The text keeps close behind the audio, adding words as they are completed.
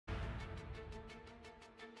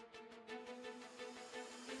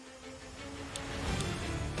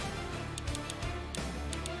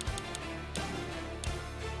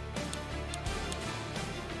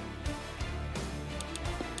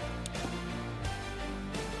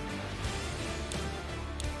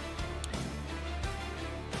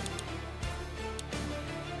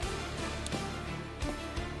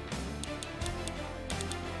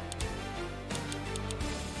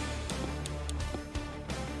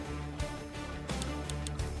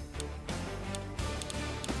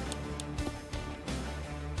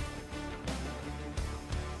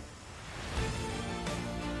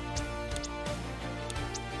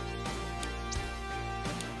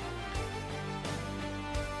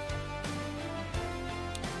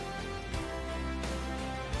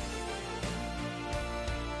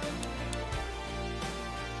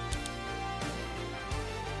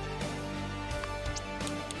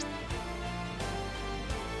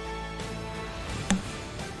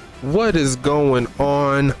What is going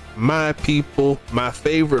on, my people, my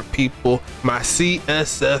favorite people, my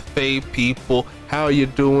CSFA people? How you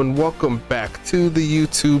doing? Welcome back to the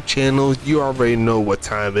YouTube channel. You already know what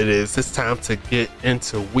time it is. It's time to get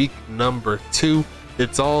into week number 2.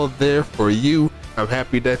 It's all there for you. I'm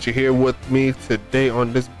happy that you're here with me today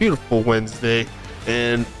on this beautiful Wednesday,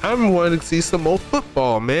 and I'm wanting to see some more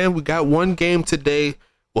football, man. We got one game today.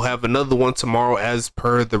 We'll have another one tomorrow as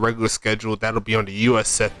per the regular schedule. That'll be on the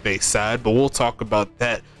USFA side, but we'll talk about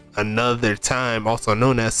that another time, also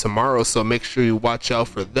known as tomorrow. So make sure you watch out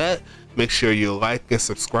for that. Make sure you like and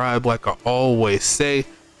subscribe, like I always say.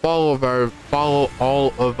 Follow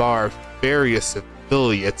all of our various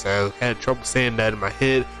affiliates. I had trouble saying that in my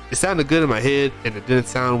head. It sounded good in my head, and it didn't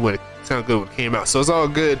sound good when it came out. So it's all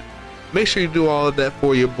good. Make sure you do all of that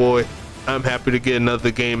for your boy. I'm happy to get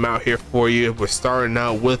another game out here for you. We're starting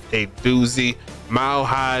out with a doozy. Mile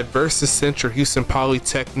High versus Central Houston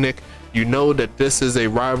Polytechnic. You know that this is a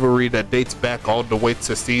rivalry that dates back all the way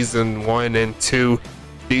to season 1 and 2.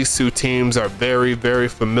 These two teams are very, very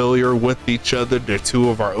familiar with each other. They're two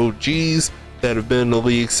of our OGs that have been in the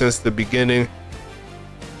league since the beginning.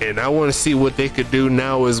 And I want to see what they could do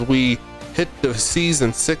now as we hit the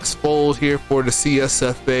season 6 fold here for the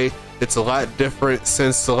CSFA. It's a lot different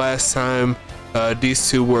since the last time these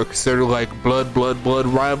two were considered like blood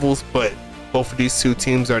rivals, but both of these two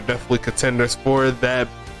teams are definitely contenders for that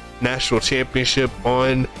national championship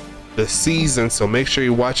on the season. So make sure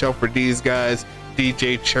you watch out for these guys,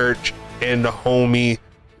 DJ Church and the homie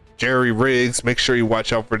Jerry Riggs. Make sure you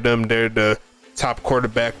watch out for them. They're the top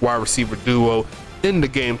quarterback wide receiver duo in the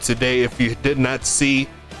game today. If you did not see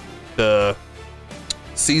the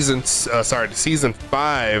season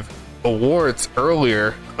 5 awards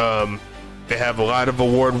earlier, they have a lot of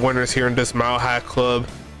award winners here in this Mile High club.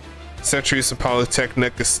 Central Houston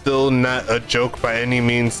Polytechnic is still not a joke by any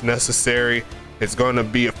means necessary. It's going to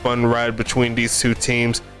be a fun ride between these two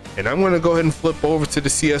teams, and I'm going to go ahead and flip over to the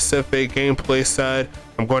CSFA gameplay side.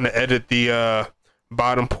 I'm going to edit the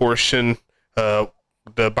bottom portion, the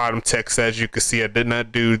bottom text. As you can see, I did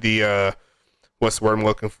not do the what's the word I'm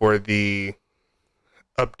looking for, the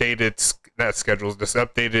updated, not schedules, just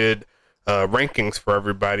updated rankings for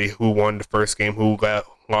everybody who won the first game, who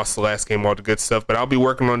lost the last game, all the good stuff. But I'll be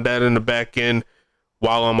working on that in the back end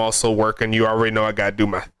while I'm also working. You already know I gotta do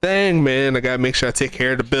my thing, man. I gotta make sure I take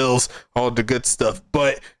care of the bills, all the good stuff.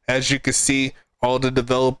 But as you can see, all the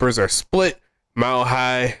developers are split. Mile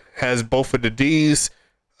High has both of the D's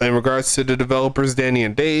in regards to the developers, Danny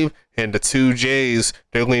and Dave, and the two J's,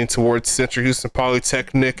 they're leaning towards Central Houston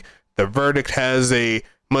Polytechnic. The verdict has a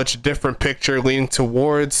much different picture, leaning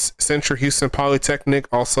towards Central Houston Polytechnic,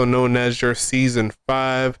 also known as your season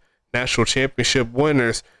 5 national championship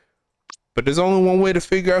winners. But there's only one way to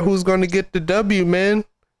figure out who's going to get the W, man.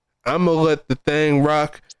 I'm gonna let the thing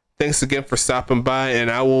rock. Thanks again for stopping by, and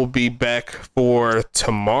I will be back for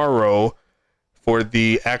tomorrow for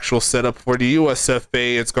the actual setup for the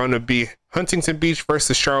USFA. It's going to be Huntington Beach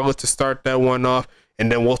versus Charlotte to start that one off, and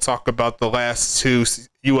then we'll talk about the last 2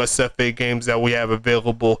 USFA games that we have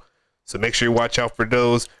available. So make sure you watch out for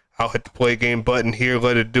those. I'll hit the play game button here,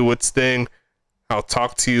 let it do its thing. I'll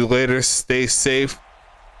talk to you later. Stay safe,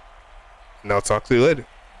 and I'll talk to you later.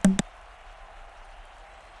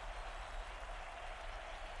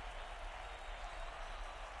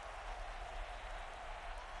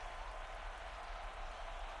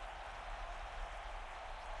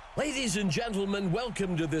 Ladies and gentlemen,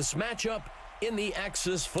 welcome to this matchup in the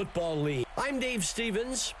Axis Football League. I'm Dave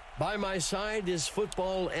Stevens. By my side is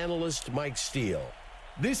football analyst Mike Steele.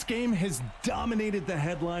 This game has dominated the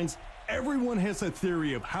headlines. Everyone has a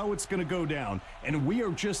theory of how it's going to go down, and we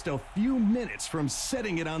are just a few minutes from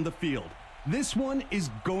setting it on the field. This one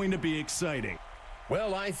is going to be exciting.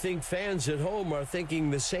 Well, I think fans at home are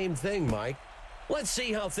thinking the same thing, Mike. Let's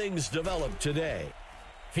see how things develop today.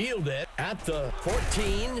 Field it at the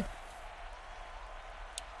 14.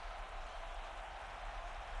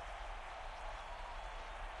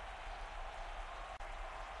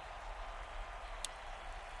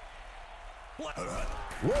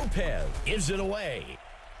 Lopez gives it away.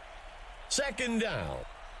 Second down.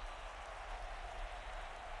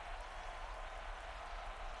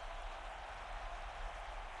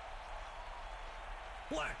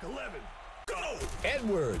 Black 11, go!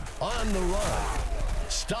 Edward on the run.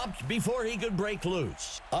 Stopped before he could break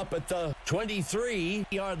loose. Up at the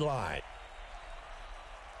 23-yard line.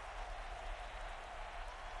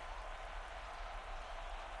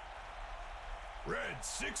 Red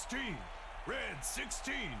 16. Red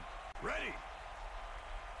 16. Ready.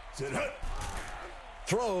 Set up.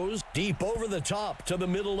 Throws deep over the top to the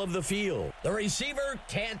middle of the field. The receiver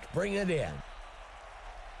can't bring it in.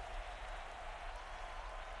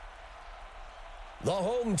 The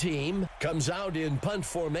home team comes out in punt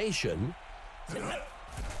formation.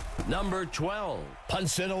 Number 12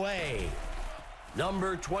 punts it away.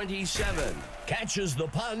 Number 27 catches the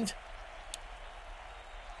punt.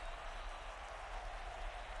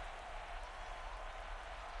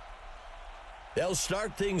 They'll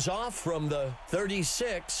start things off from the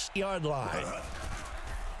 36-yard line.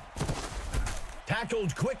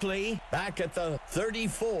 Tackled quickly back at the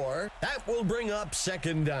 34. That will bring up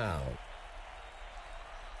second down.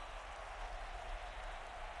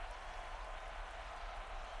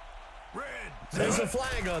 There's a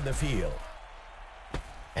flag on the field.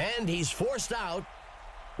 And he's forced out.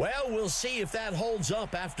 Well, we'll see if that holds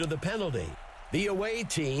up after the penalty. The away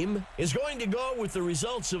team is going to go with the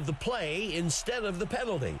results of the play instead of the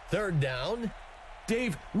penalty. Third down.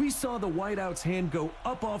 Dave, we saw the wideout's hand go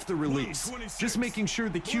up off the release, just making sure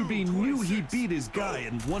the QB knew he beat his guy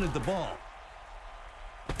and wanted the ball.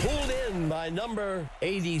 Pulled in by number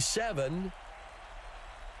 87.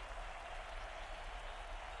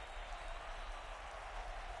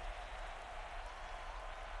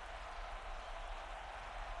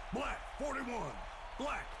 Black 41.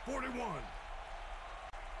 Black 41.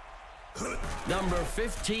 Number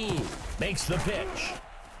 15 makes the pitch.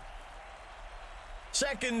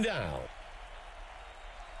 Second down.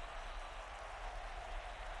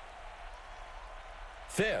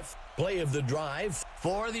 Fifth play of the drive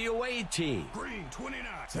for the away team. Green 29.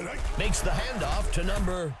 Makes the handoff to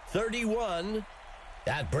number 31.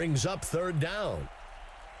 That brings up third down.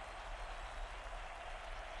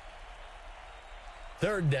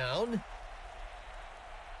 Third down.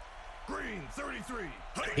 Green 33.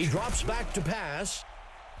 He drops back to pass.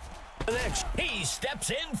 Next, he steps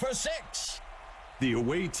in for 6. The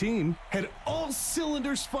away team had all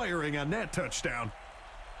cylinders firing on that touchdown.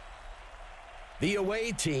 The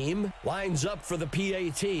away team lines up for the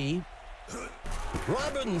PAT.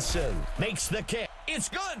 Robinson makes the kick. It's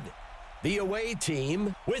good. The away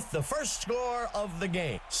team with the first score of the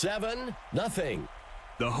game. 7-0.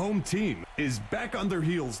 The home team is back on their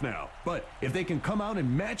heels now, but if they can come out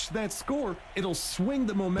and match that score, it'll swing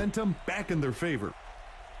the momentum back in their favor.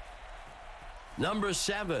 Number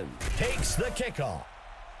 7 takes the kickoff.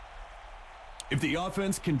 If the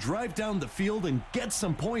offense can drive down the field and get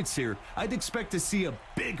some points here, I'd expect to see a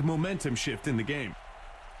big momentum shift in the game.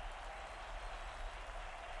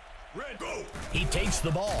 Red, go. He takes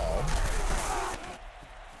the ball.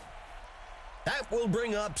 That will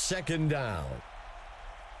bring up second down.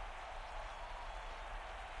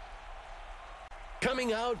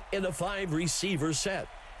 Coming out in a 5-receiver set.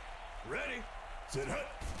 Ready. Sit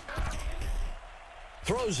hut.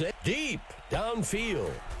 Throws it deep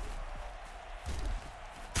downfield.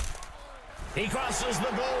 He crosses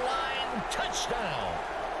the goal line. Touchdown.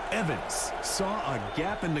 Evans saw a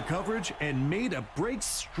gap in the coverage and made a break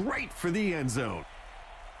straight for the end zone.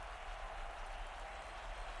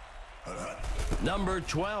 Number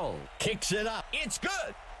 12 kicks it up. It's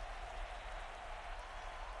good.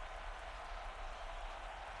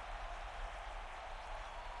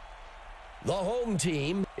 The home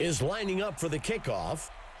team is lining up for the kickoff.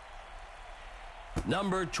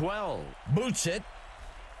 Number 12 boots it.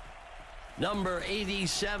 Number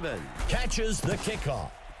 87 catches the kickoff.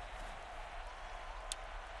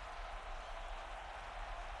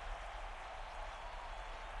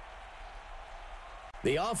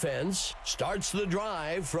 The offense starts the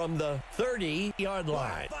drive from the 30-yard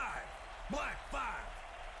line. Black 5.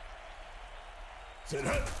 Sit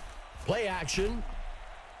hut. Play action.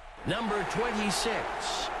 Number 26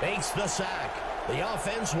 makes the sack. The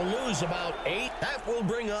offense will lose about 8. That will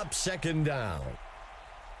bring up second down.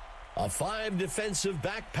 A 5 defensive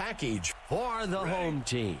back package for the home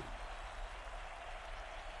team.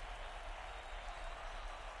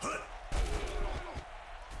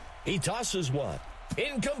 He tosses one.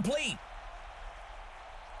 Incomplete.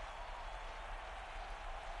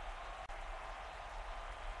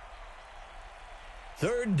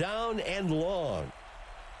 Third down and long.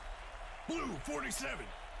 Blue 47.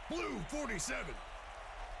 Blue 47.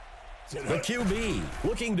 The QB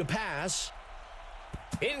looking to pass.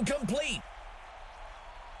 Incomplete.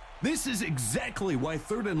 This is exactly why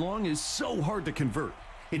third and long is so hard to convert.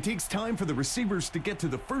 It takes time for the receivers to get to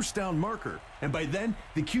the first down marker, and by then,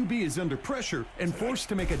 the QB is under pressure and forced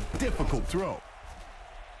to make a difficult throw.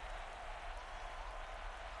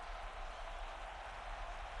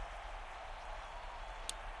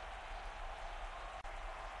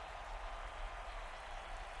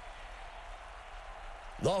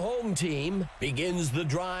 The home team begins the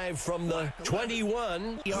drive from the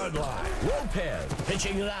 21-yard line. Lopez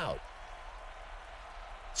pitching it out.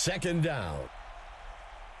 Second down.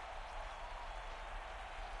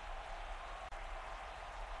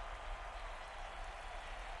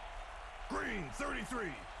 Green 33.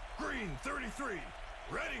 Green 33.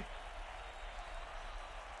 Ready?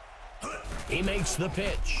 He makes the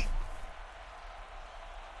pitch.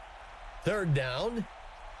 Third down.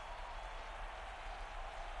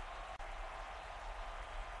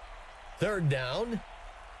 Third down.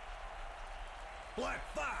 Black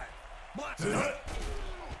 5. Black.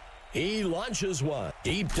 He launches one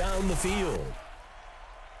deep down the field.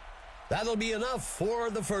 That'll be enough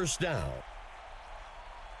for the first down.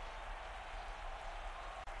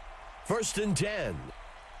 First and 10.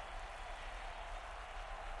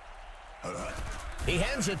 He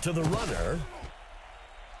hands it to the runner.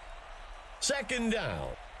 Second down.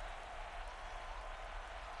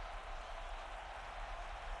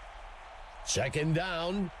 Second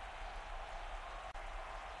down.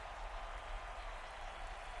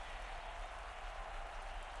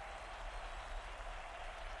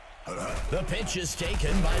 The pitch is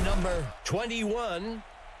taken by number 21.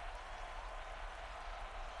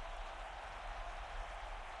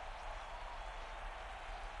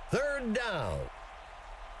 Third down.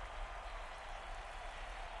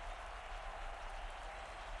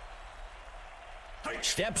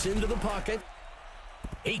 Steps into the pocket.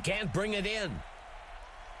 He can't bring it in.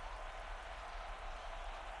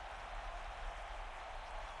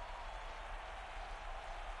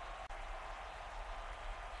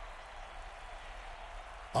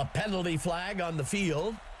 A penalty flag on the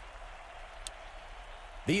field.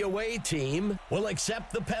 The away team will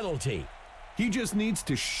accept the penalty. He just needs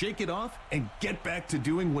to shake it off and get back to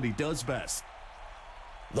doing what he does best.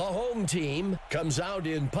 The home team comes out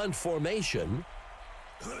in punt formation.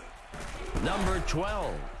 Number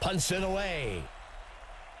 12 punts it away.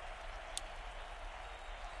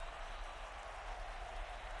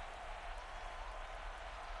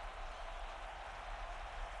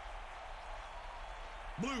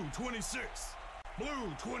 Blue 26. Blue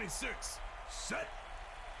 26. Set.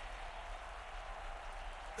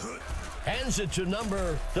 Hands it to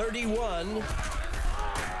number 31.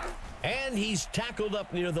 And he's tackled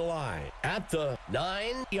up near the line at the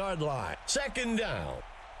 9-yard line. Second down.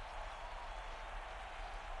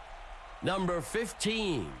 Number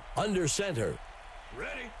 15 under center.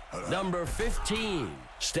 Ready? Number 15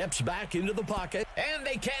 steps back into the pocket, and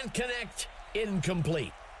they can't connect.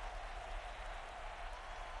 Incomplete.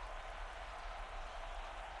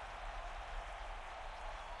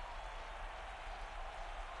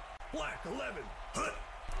 Black 11.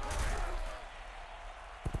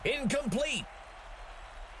 Incomplete.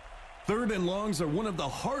 Third and longs are one of the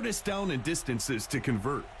hardest down and distances to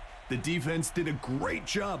convert. The defense did a great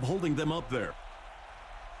job holding them up there.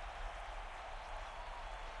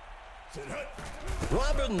 Sit hut.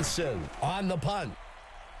 Robinson on the punt.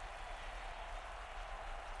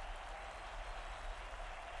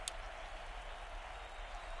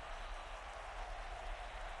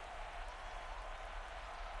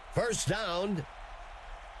 First down.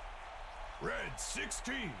 Red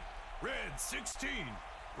 16. Red 16.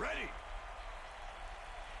 Ready?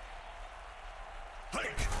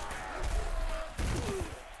 Hike.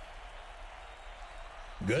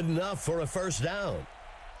 Good enough for a first down.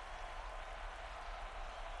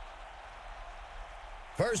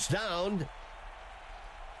 First down.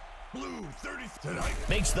 Blue 30. Sit hike.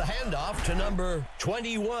 Makes the handoff to number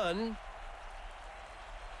 21.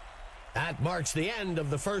 That marks the end of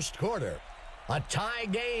the first quarter. A tie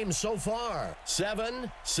game so far.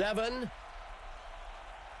 7-7.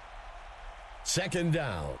 Second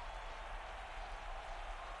down.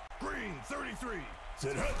 Green 33.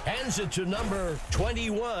 Sit hut. Hands it to number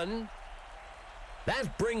 21.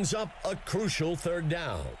 That brings up a crucial third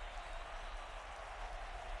down.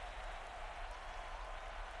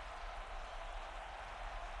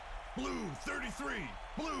 Blue 33.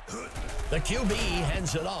 Blue. The QB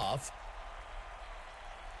hands it off.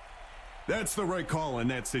 That's the right call in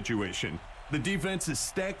that situation. The defense is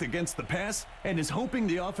stacked against the pass and is hoping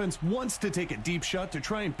the offense wants to take a deep shot to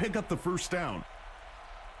try and pick up the first down.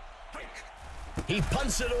 Hike. He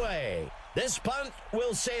punts it away. This punt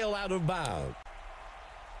will sail out of bounds.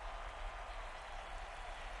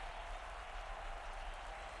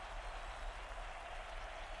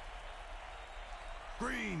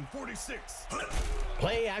 Green 46.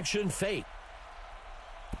 Play action fake.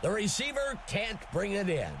 The receiver can't bring it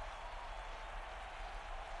in.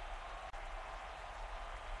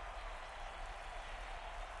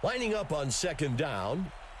 Lining up on second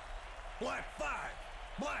down. Black 5.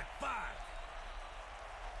 Black 5.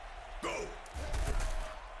 Go.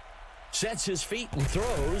 Sets his feet and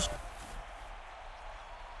throws.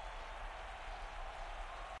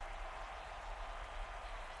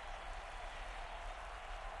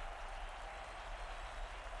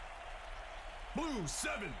 Blue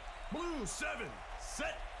 7. Blue 7.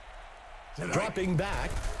 Set. Dropping back,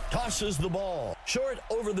 tosses the ball. Short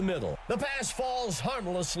over the middle. The pass falls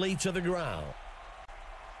harmlessly to the ground.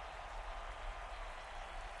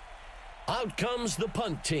 Out comes the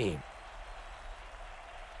punt team.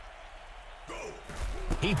 Go.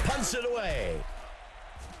 He punts it away.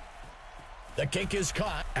 The kick is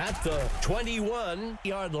caught at the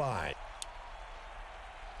 21-yard line.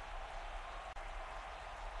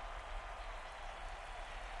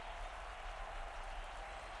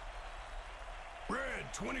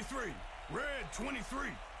 Red 23. Red 23.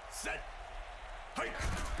 Set. Hike.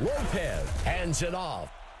 Lopez hands it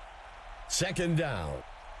off. Second down.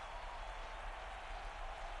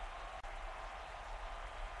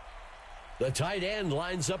 The tight end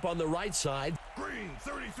lines up on the right side. Green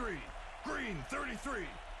 33. Green 33.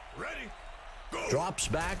 Ready. Go. Drops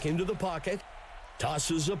back into the pocket.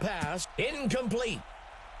 Tosses a pass. Incomplete.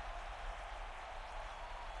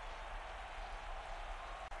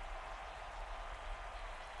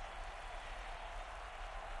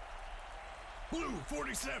 Blue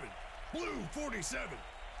 47. Blue 47.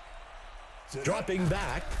 Set. Dropping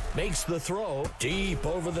back. Makes the throw. Deep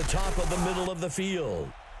over the top of the middle of the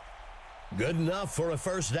field. Good enough for a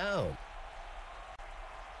first down.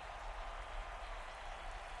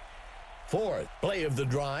 Fourth play of the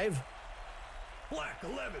drive. Black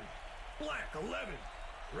 11. Black 11.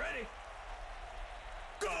 Ready.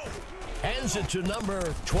 Go. Hands it to number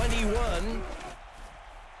 21.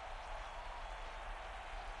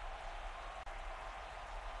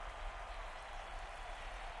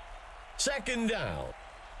 Second down.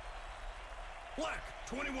 Black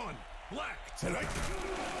 21. Black tonight.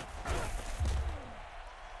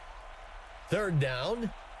 Third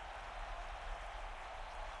down.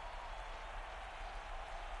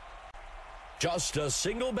 Just a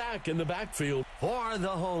single back in the backfield for the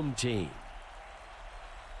home team.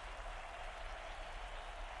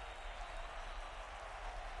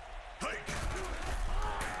 Hike.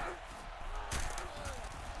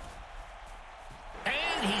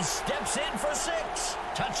 And he steps in for 6.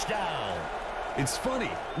 Touchdown. It's funny,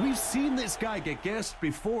 we've seen this guy get gassed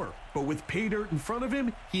before, but with pay dirt in front of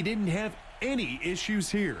him, he didn't have any issues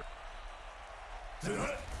here.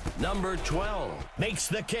 Number 12 makes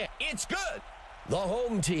the kick. It's good. The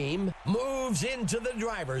home team moves into the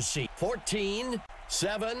driver's seat.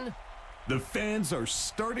 14-7. The fans are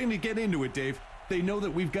starting to get into it, Dave. They know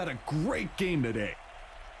that we've got a great game today.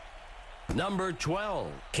 Number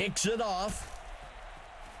 12 kicks it off.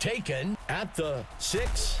 Taken at the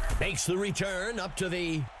 6. Makes the return up to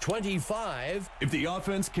the 25. If the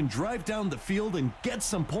offense can drive down the field and get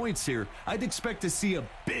some points here, I'd expect to see a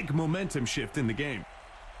big momentum shift in the game.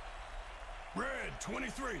 Red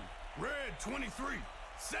 23. Red 23.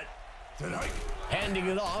 Set. Tonight. Handing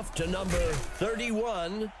it off to number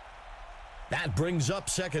 31. That brings up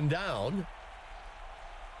second down.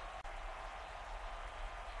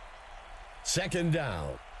 Second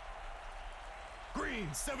down. Green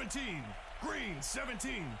 17. Green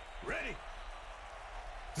 17. Ready.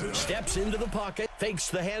 Steps into the pocket, fakes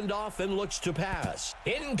the handoff, and looks to pass.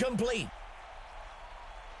 Incomplete.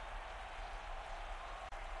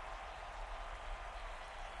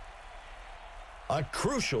 A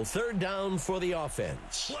crucial third down for the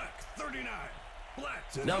offense. Black 39.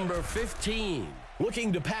 Black. Number 15,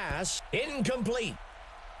 looking to pass. Incomplete.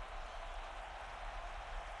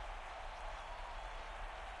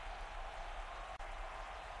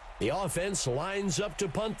 The offense lines up to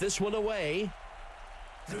punt this one away.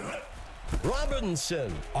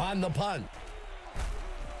 Robinson on the punt.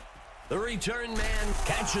 The return man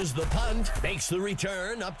catches the punt, makes the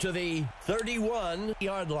return up to the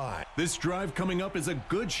 31-yard line. This drive coming up is a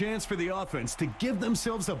good chance for the offense to give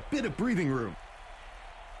themselves a bit of breathing room.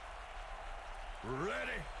 Ready.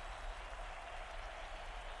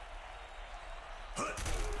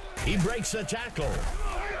 He breaks a tackle.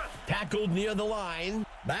 Tackled near the line,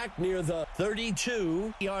 back near the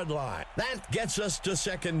 32-yard line. That gets us to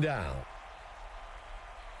second down.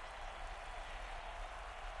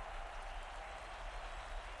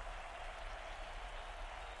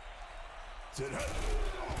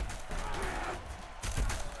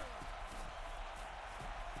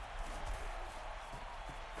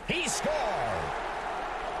 He scored.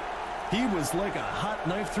 He was like a hot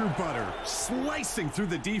knife through butter, slicing through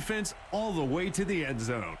the defense all the way to the end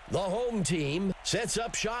zone. The home team sets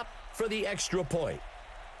up shop for the extra point.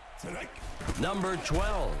 Number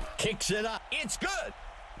 12 kicks it up. It's good.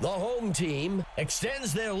 The home team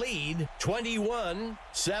extends their lead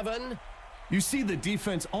 21-7. You see the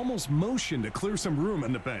defense almost motion to clear some room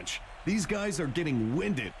on the bench. These guys are getting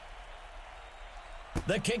winded.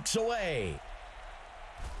 The kick's away.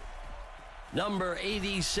 Number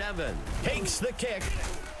 87 takes the kick.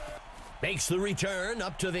 Makes the return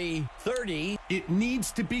up to the 30. It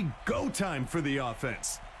needs to be go time for the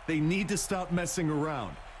offense. They need to stop messing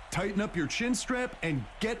around. Tighten up your chin strap and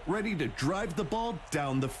get ready to drive the ball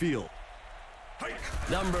down the field.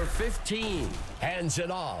 Number 15 hands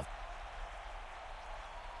it off.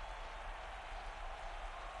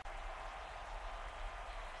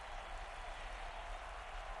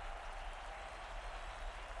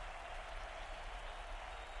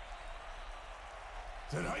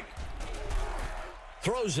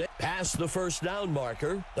 Throws it past the first down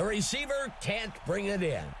marker. The receiver can't bring it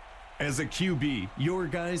in. As a QB, your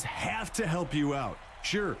guys have to help you out.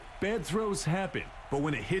 Sure, bad throws happen, but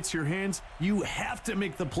when it hits your hands, you have to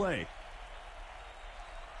make the play.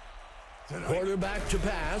 Quarterback to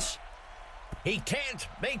pass. He can't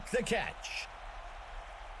make the catch.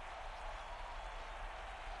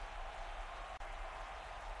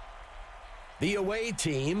 The away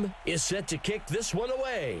team is set to kick this one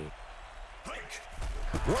away.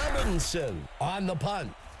 Robinson on the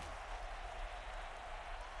punt.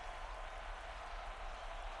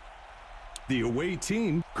 The away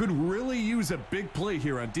team could really use a big play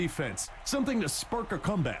here on defense, something to spark a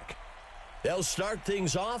comeback. They'll start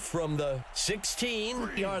things off from the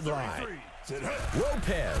 16-yard line.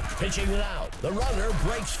 Lopez pitching it out. The runner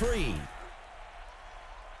breaks free.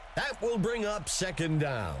 That will bring up second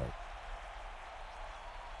down.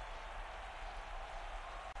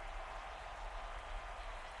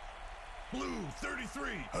 Blue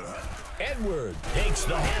 33. Edward takes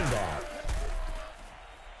the handoff.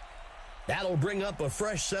 That'll bring up a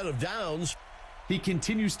fresh set of downs. He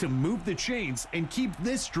continues to move the chains and keep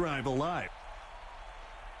this drive alive.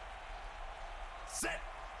 Set.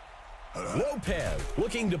 Lopez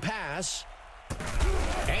looking to pass.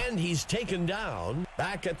 And he's taken down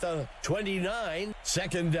back at the 29,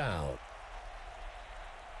 second down.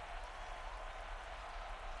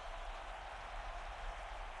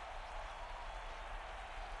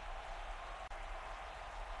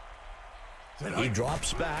 He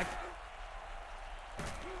drops back.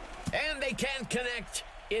 And they can't connect.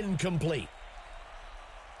 Incomplete.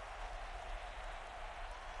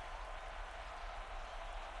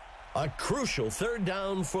 A crucial third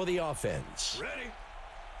down for the offense. Ready.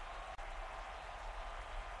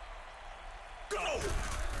 Go.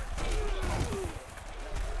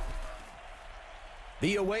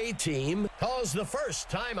 The away team calls the first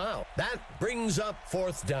timeout. That brings up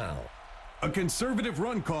fourth down. A conservative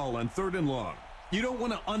run call on 3rd and long. You don't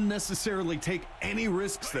want to unnecessarily take any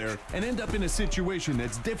risks there and end up in a situation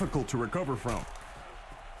that's difficult to recover from.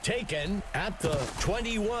 Taken at the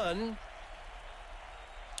 21.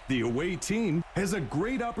 The away team has a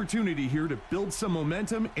great opportunity here to build some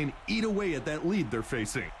momentum and eat away at that lead they're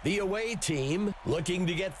facing. The away team looking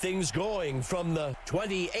to get things going from the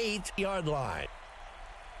 28-yard line.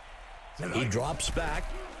 He drops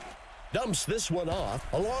back, dumps this one off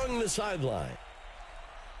along the sideline.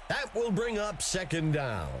 That will bring up second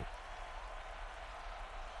down.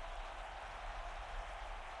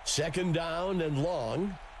 Second down and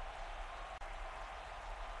long.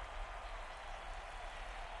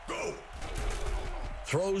 Go.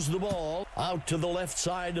 Throws the ball out to the left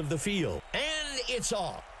side of the field. And it's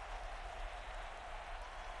off.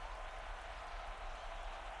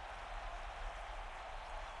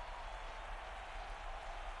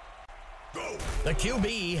 Go. The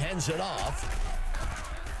QB hands it off.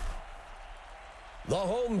 The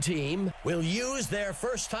home team will use their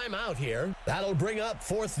first time out here. That'll bring up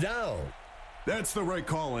fourth down. That's the right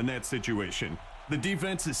call in that situation. The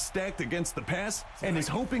defense is stacked against the pass and is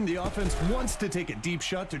hoping the offense wants to take a deep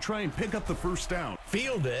shot to try and pick up the first down.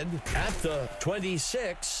 Fielded at the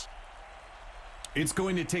 26. It's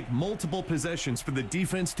going to take multiple possessions for the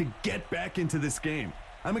defense to get back into this game.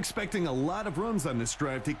 I'm expecting a lot of runs on this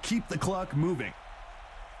drive to keep the clock moving.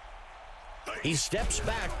 He steps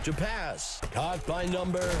back to pass. Caught by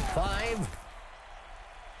number 5.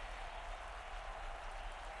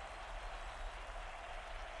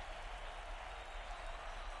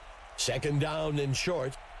 Second down and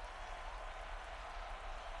short.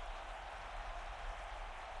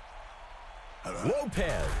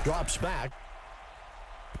 Lopez drops back.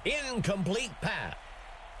 Incomplete pass.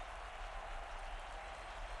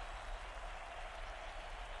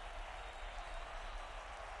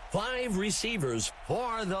 Five receivers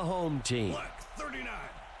for the home team. Black 39.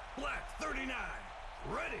 Black 39.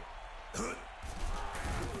 Ready.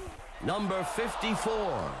 Number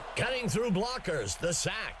 54, cutting through blockers, the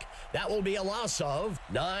sack. That will be a loss of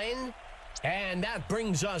 9. And that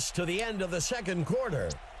brings us to the end of the second quarter.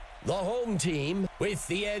 The home team with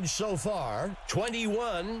the edge so far,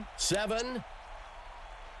 21-7.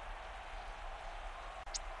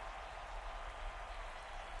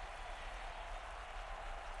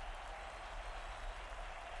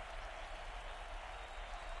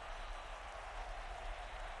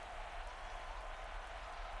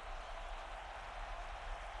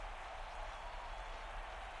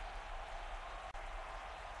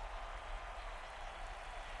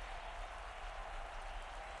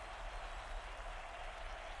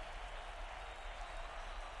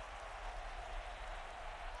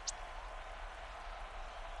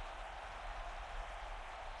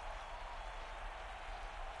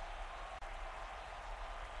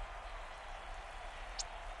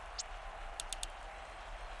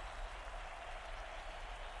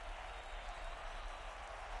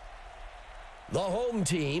 The home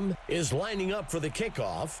team is lining up for the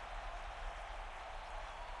kickoff.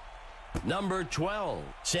 Number 12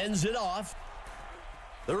 sends it off.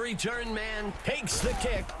 The return man takes the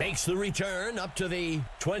kick, makes the return up to the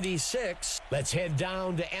 26. Let's head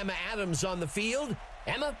down to Emma Adams on the field.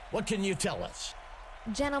 Emma, what can you tell us?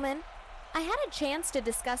 Gentlemen, I had a chance to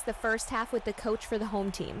discuss the first half with the coach for the home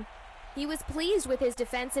team. He was pleased with his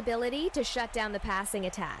defense ability to shut down the passing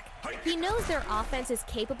attack. He knows their offense is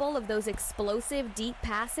capable of those explosive, deep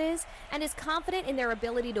passes and is confident in their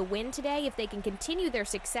ability to win today if they can continue their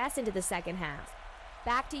success into the second half.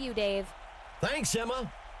 Back to you, Dave. Thanks,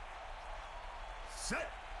 Emma.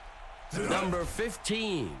 Set. Number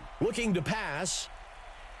 15, looking to pass.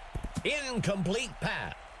 Incomplete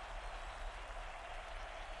pass.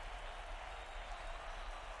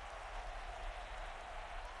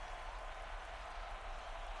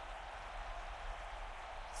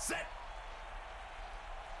 Set.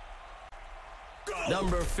 Go.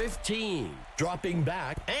 Number 15, dropping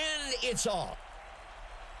back, and it's off.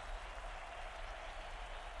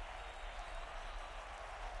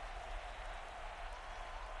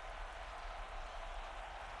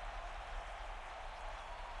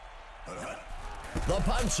 The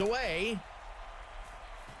punt's away.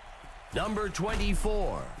 Number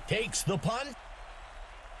 24 takes the punt.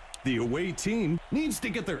 The away team needs to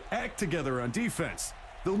get their act together on defense.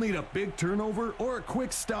 They'll need a big turnover or a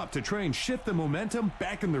quick stop to try and shift the momentum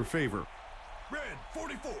back in their favor. Red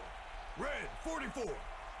 44. Red 44.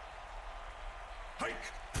 Hike.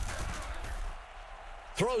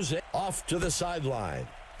 Throws it off to the sideline.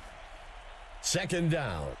 Second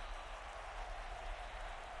down.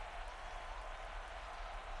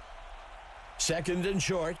 Second and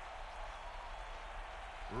short.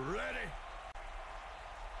 Ready.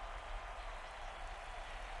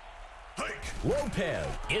 Hike. Lopez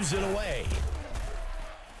gives it away.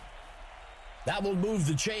 That will move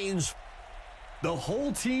the chains. The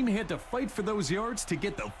whole team had to fight for those yards to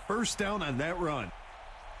get the first down on that run.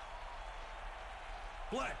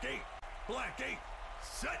 Black 8. Black 8.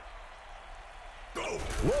 Set. Go.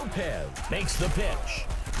 Lopez makes the pitch.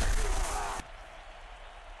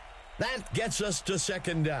 That gets us to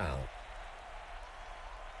second down.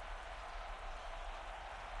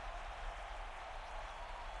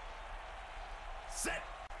 Set.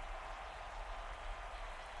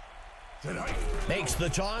 Set hike. Makes the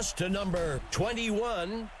toss to number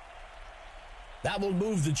 21. That will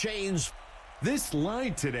move the chains. This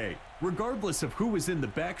line today, regardless of who was in the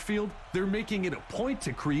backfield, they're making it a point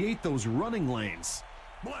to create those running lanes.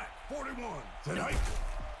 Black 41. Set hike.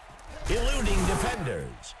 Eluding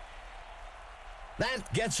defenders.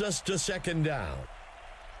 That gets us to second down.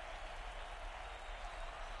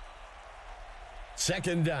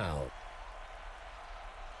 Second down.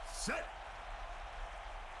 Set.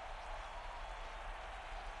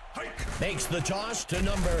 Hike. Makes the toss to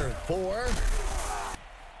number 4.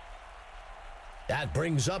 That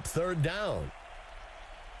brings up third down.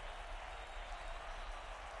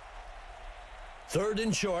 Third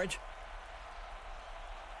and short.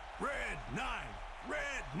 Red 9. Red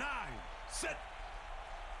 9. Set.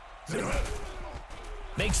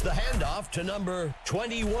 Makes the handoff to number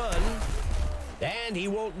 21. And he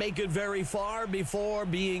won't make it very far before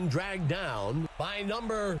being dragged down by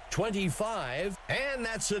number 25. And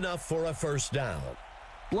that's enough for a first down.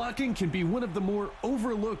 Blocking can be one of the more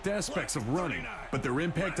overlooked aspects of running, but their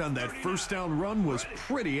impact on that first down run was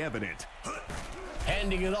pretty evident.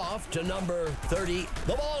 Handing it off to number 30.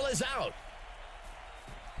 The ball is out.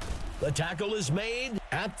 The tackle is made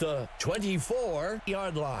at the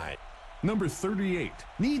 24-yard line. Number 38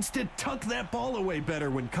 needs to tuck that ball away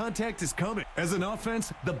better when contact is coming. As an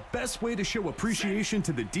offense, the best way to show appreciation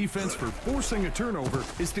to the defense for forcing a turnover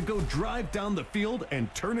is to go drive down the field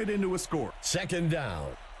and turn it into a score. Second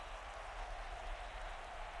down.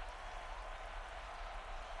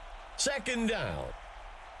 Second down.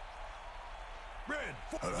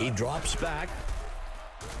 He drops back.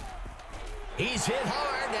 He's hit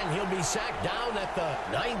hard, and he'll be sacked down at the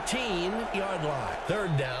 19-yard line.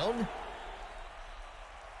 Third down.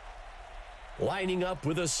 Lining up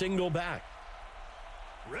with a single back.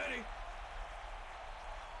 Ready.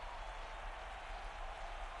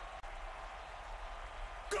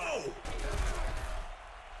 Go!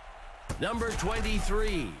 Number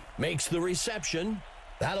 23 makes the reception.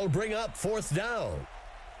 That'll bring up fourth down.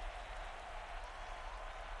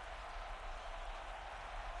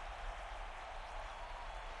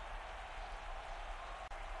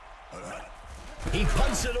 He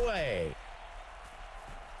punts it away.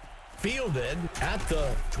 Fielded at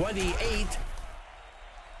the 28.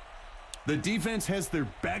 The defense has their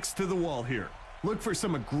backs to the wall here. Look for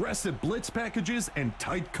some aggressive blitz packages and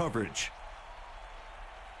tight coverage.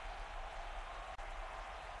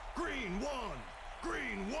 Green one.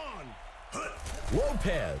 Green one.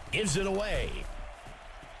 Lopez gives it away.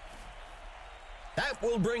 That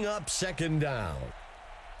will bring up second down.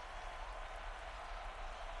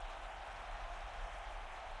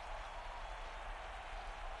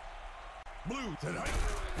 Blue tonight.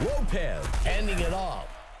 Lopez handing it off.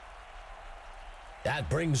 That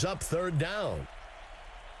brings up third down.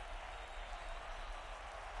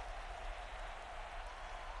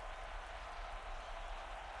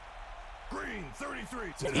 Green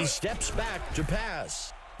 33. He steps back to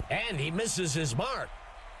pass, and he misses his mark.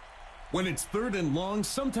 When it's third and long,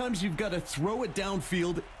 sometimes you've got to throw it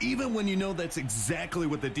downfield, even when you know that's exactly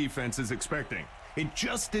what the defense is expecting. It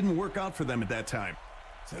just didn't work out for them at that time.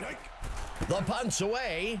 The punt's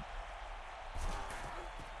away.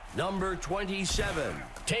 Number 27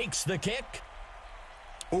 takes the kick.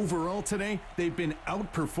 Overall today, they've been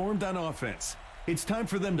outperformed on offense. It's time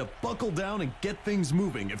for them to buckle down and get things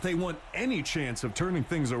moving if they want any chance of turning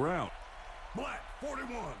things around. Black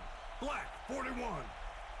 41. Black 41.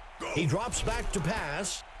 Go. He drops back to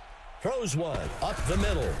pass. Throws one up the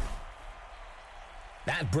middle.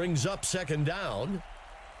 That brings up second down.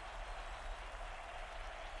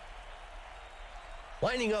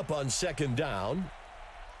 Lining up on second down.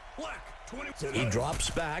 Black 20. He drops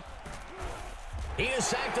back. He is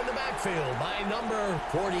sacked in the backfield by number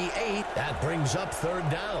 48. That brings up third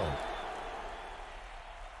down.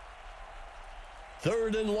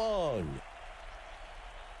 Third and long.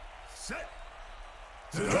 Set.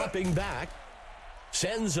 Dropping back.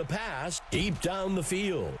 Sends a pass deep down the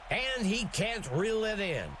field. And he can't reel it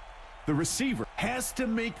in. The receiver has to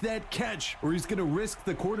make that catch, or he's going to risk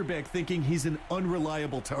the quarterback thinking he's an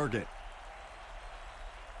unreliable target.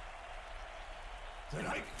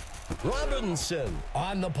 Robinson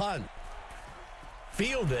on the punt.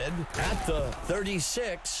 Fielded at the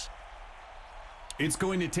 36. It's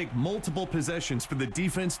going to take multiple possessions for the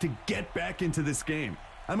defense to get back into this game.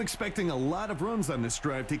 I'm expecting a lot of runs on this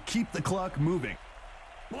drive to keep the clock moving.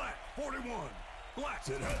 Black 41. Black.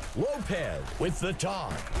 Lopez with the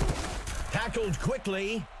toss. Tackled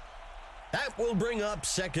quickly. That will bring up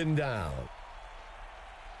second down.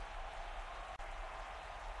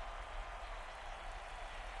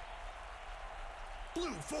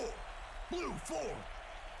 Blue 4. Blue 4.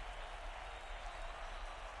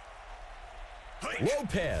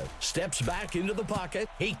 Lopez steps back into the pocket.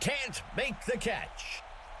 He can't make the catch.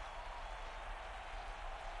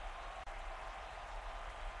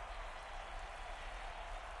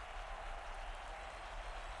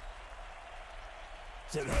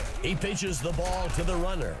 He pitches the ball to the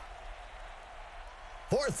runner.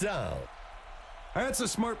 Fourth down. That's a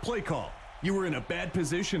smart play call. You were in a bad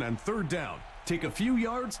position on third down. Take a few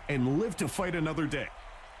yards and live to fight another day.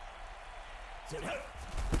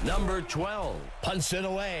 Number 12 punts it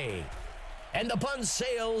away. And the punt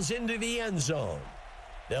sails into the end zone.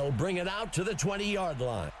 They'll bring it out to the 20-yard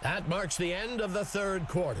line. That marks the end of the third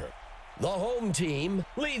quarter. The home team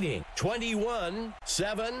leading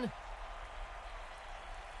 21-7.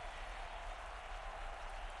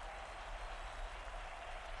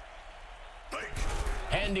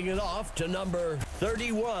 Handing it off to number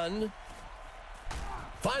 31.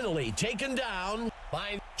 Finally taken down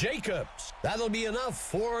by Jacobs. That'll be enough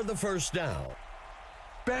for the first down.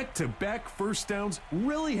 Back-to-back first downs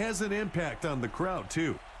really has an impact on the crowd,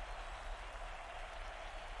 too.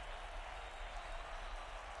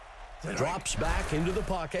 Drops back into the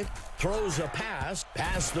pocket. Throws a pass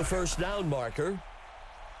past the first down marker.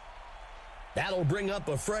 That'll bring up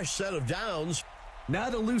a fresh set of downs.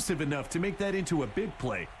 Not elusive enough to make that into a big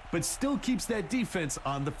play, but still keeps that defense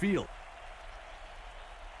on the field.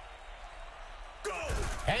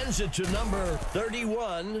 Hands it to number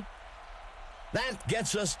 31. That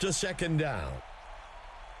gets us to second down.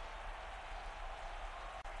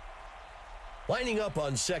 Lining up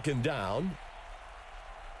on second down.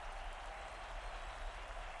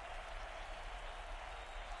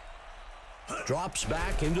 Drops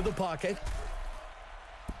back into the pocket.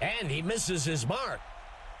 And he misses his mark.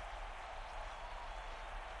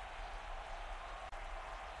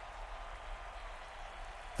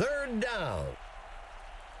 Third down.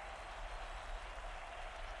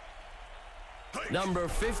 Number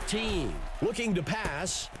 15, looking to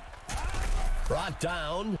pass. Brought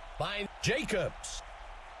down by Jacobs.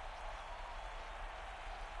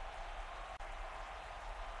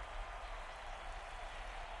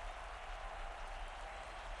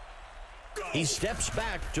 He steps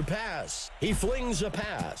back to pass. He flings a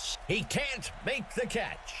pass. He can't make the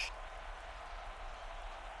catch.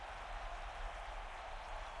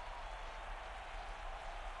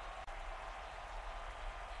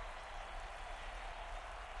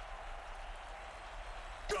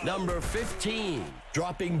 Number 15,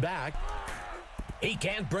 dropping back. He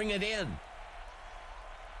can't bring it in.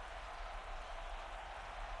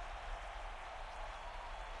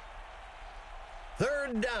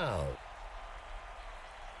 Third down.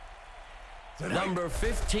 Number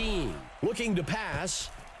 15, looking to pass.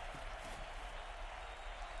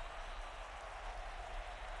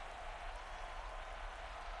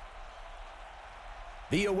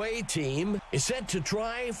 The away team is set to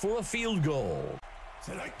try for a field goal.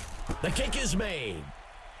 The kick is made.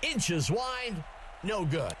 Inches wide, no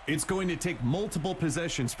good. It's going to take multiple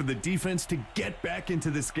possessions for the defense to get back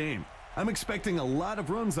into this game. I'm expecting a lot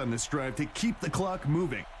of runs on this drive to keep the clock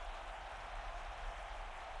moving.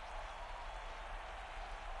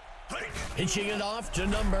 Pitching it off to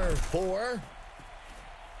number 4.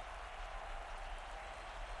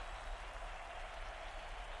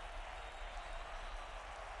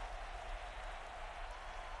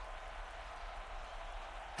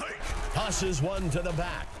 Tosses one to the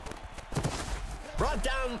back. Brought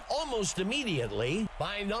down almost immediately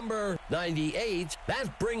by number 98.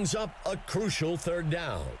 That brings up a crucial third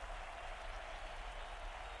down.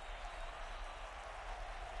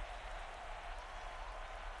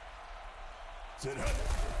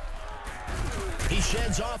 He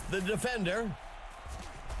sheds off the defender.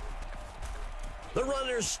 The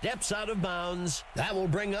runner steps out of bounds. That will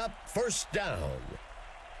bring up first down.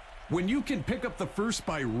 When you can pick up the first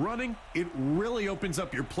by running, it really opens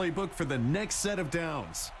up your playbook for the next set of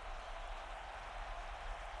downs.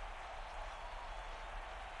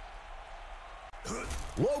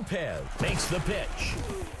 Lopez makes the pitch.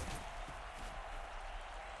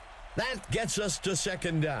 That gets us to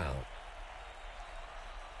second down.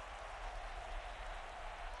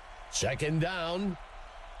 Second down.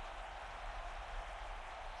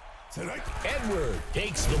 Edward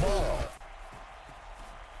takes the ball.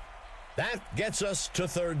 That gets us to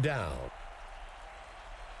third down.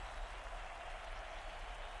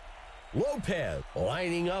 Lopez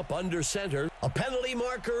lining up under center. A penalty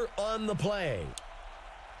marker on the play.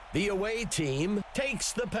 The away team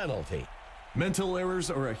takes the penalty. Mental errors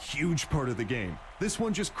are a huge part of the game. This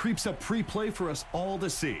one just creeps up pre-play for us all to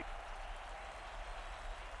see.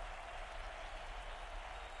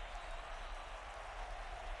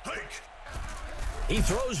 He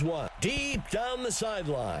throws one deep down the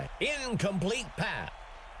sideline. Incomplete pass.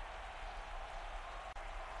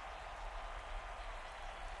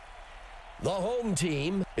 The home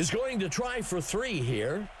team is going to try for 3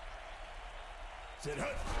 here.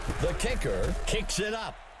 The kicker kicks it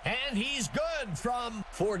up. And he's good from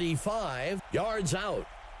 45 yards out.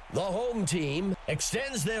 The home team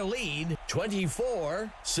extends their lead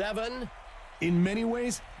 24-7. In many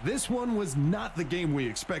ways, this one was not the game we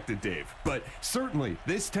expected, Dave. But certainly,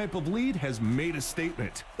 this type of lead has made a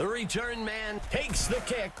statement. The return man takes the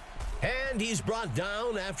kick, and he's brought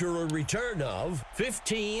down after a return of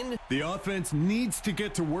 15. The offense needs to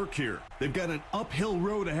get to work here. They've got an uphill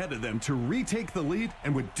road ahead of them to retake the lead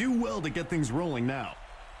and would do well to get things rolling now.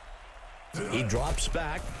 He drops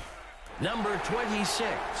back. Number 26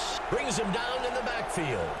 brings him down in the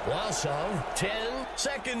backfield. Loss of 10,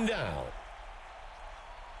 second down.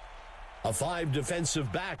 A 5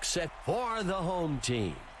 defensive back set for the home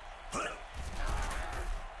team.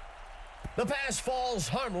 The pass falls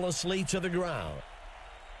harmlessly to the ground.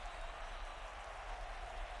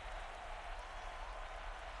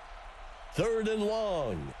 Third and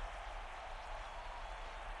long.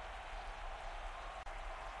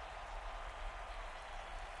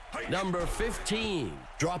 Number 15,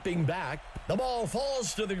 dropping back. The ball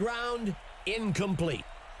falls to the ground, incomplete.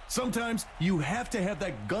 Sometimes you have to have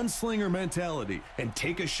that gunslinger mentality and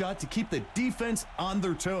take a shot to keep the defense on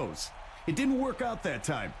their toes. It didn't work out that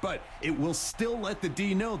time, but it will still let the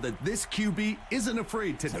D know that this QB isn't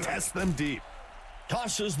afraid to test them deep.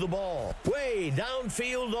 Tosses the ball way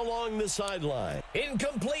downfield along the sideline.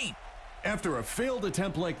 Incomplete. After a failed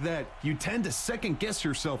attempt like that, you tend to second-guess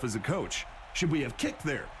yourself as a coach. Should we have kicked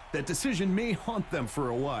there? That decision may haunt them for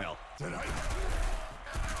a while.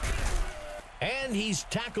 And he's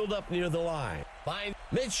tackled up near the line by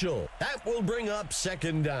Mitchell. That will bring up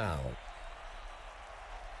second down.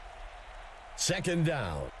 Second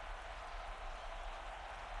down.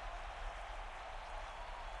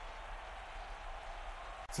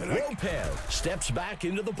 Lopez steps back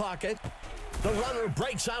into the pocket. The runner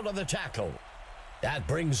breaks out of the tackle. That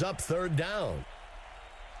brings up third down.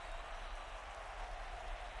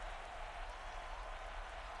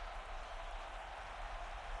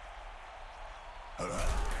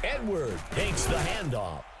 Edward takes the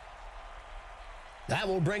handoff. That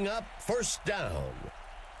will bring up first down.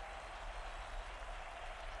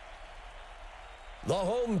 The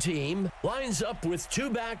home team lines up with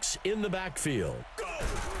two backs in the backfield.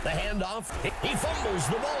 The handoff, he fumbles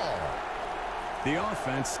the ball. The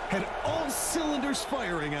offense had all cylinders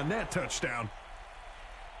firing on that touchdown.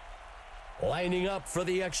 Lining up for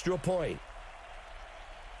the extra point.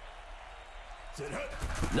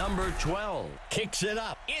 Number 12 kicks it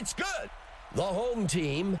up. It's good. The home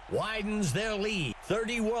team widens their lead.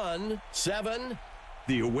 31-7.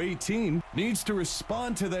 The away team needs to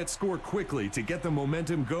respond to that score quickly to get the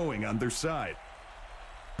momentum going on their side.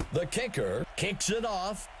 The kicker kicks it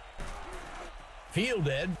off.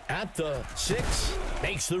 Fielded at the 6.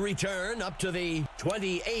 Makes the return up to the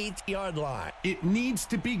 28-yard line. It needs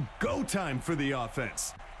to be go time for the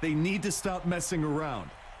offense. They need to stop messing around.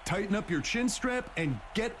 Tighten up your chin strap and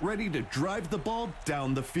get ready to drive the ball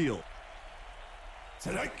down the field.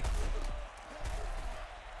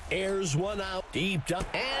 Airs one out deep down,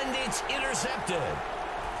 and it's intercepted.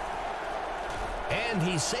 And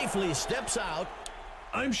he safely steps out.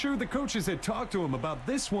 I'm sure the coaches had talked to him about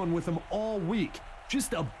this one with him all week.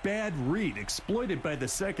 Just a bad read exploited by the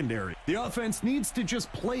secondary. The offense needs to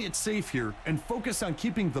just play it safe here and focus on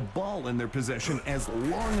keeping the ball in their possession as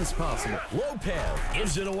long as possible. Lopez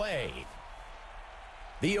gives it away.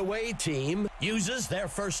 The away team uses their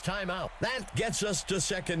first timeout. That gets us to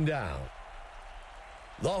second down.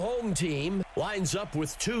 The home team lines up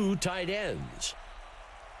with two tight ends.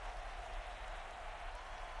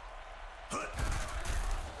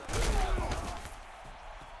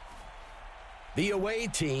 The away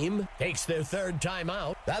team takes their third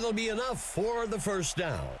timeout. That'll be enough for the first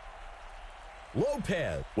down.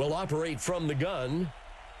 Lopez will operate from the gun.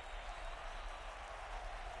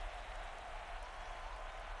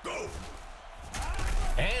 Go!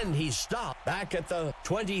 And he's stopped back at the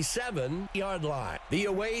 27-yard line. The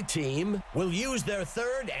away team will use their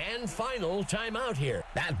third and final timeout here.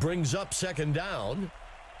 That brings up second down.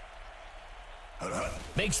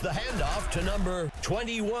 Makes the handoff to number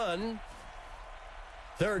 21.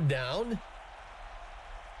 Third down.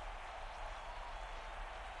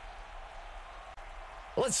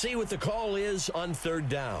 Let's see what the call is on third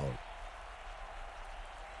down.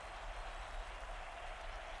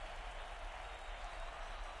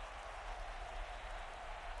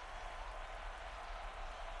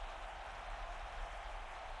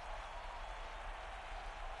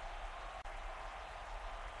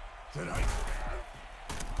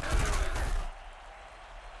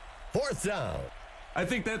 Fourth down. I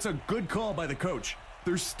think that's a good call by the coach.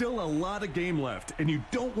 There's still a lot of game left, and you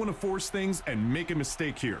don't want to force things and make a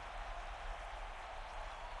mistake here.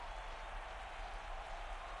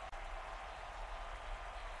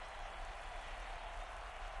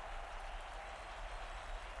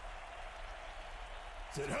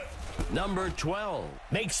 Number 12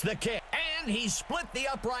 makes the kick, and he split the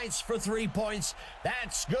uprights for 3 points.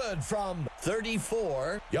 That's good from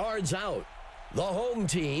 34 yards out. The home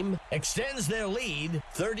team extends their lead,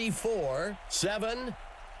 34-7.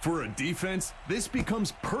 For a defense, this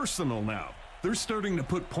becomes personal now. They're starting to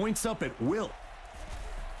put points up at will.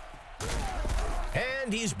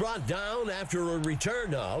 And he's brought down after a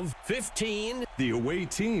return of 15. The away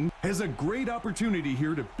team has a great opportunity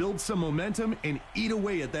here to build some momentum and eat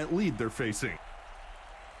away at that lead they're facing.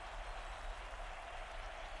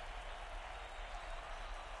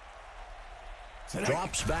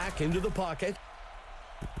 Drops back into the pocket.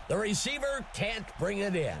 The receiver can't bring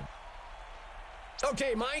it in.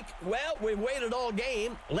 Okay, Mike, well, we've waited all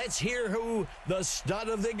game. Let's hear who the stud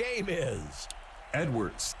of the game is.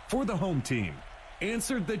 Edwards, for the home team,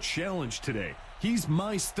 answered the challenge today. He's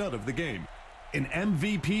my stud of the game. An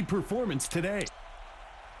MVP performance today.